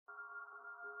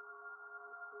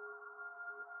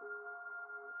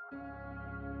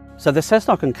So the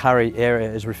Cessnock and Curry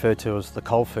area is referred to as the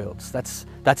coalfields.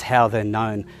 That's how they're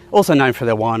known. Also known for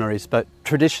their wineries, but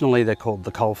traditionally they're called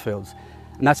the coalfields.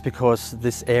 And that's because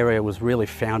this area was really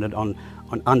founded on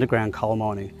underground coal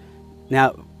mining.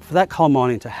 Now, for that coal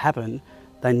mining to happen,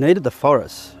 they needed the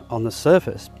forests on the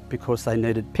surface because they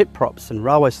needed pit props and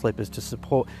railway sleepers to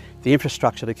support the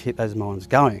infrastructure to keep those mines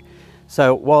going.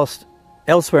 So whilst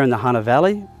elsewhere in the Hunter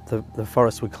Valley, the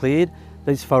forests were cleared,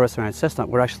 these forests around Cessnock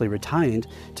were actually retained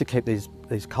to keep these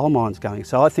coal mines going.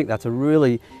 So I think that's a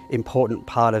really important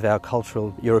part of our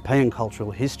European cultural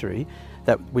history,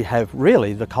 that we have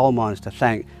really the coal mines to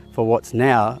thank for what's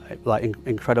now like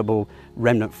incredible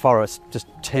remnant forests just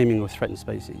teeming with threatened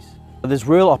species. There's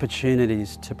real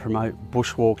opportunities to promote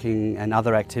bushwalking and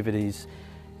other activities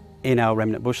in our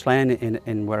remnant bushland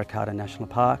in Warakata National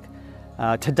Park.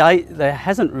 To date, there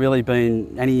hasn't really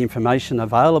been any information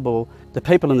available. The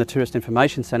people in the Tourist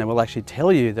Information Centre will actually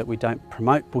tell you that we don't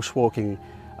promote bushwalking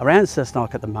around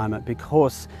Cessnock at the moment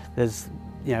because there's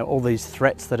all these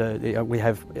threats that are, we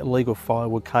have illegal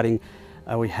firewood cutting,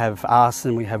 we have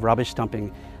arson, we have rubbish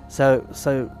dumping.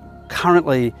 So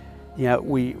currently,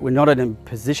 we're not in a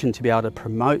position to be able to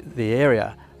promote the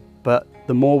area, but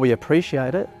the more we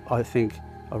appreciate it, I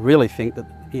really think that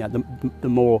the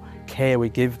more care we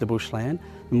give the bushland,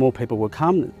 the more people will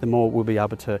come, the more we'll be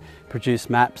able to produce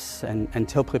maps and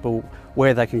tell people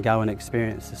where they can go and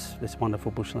experience this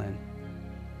wonderful bushland.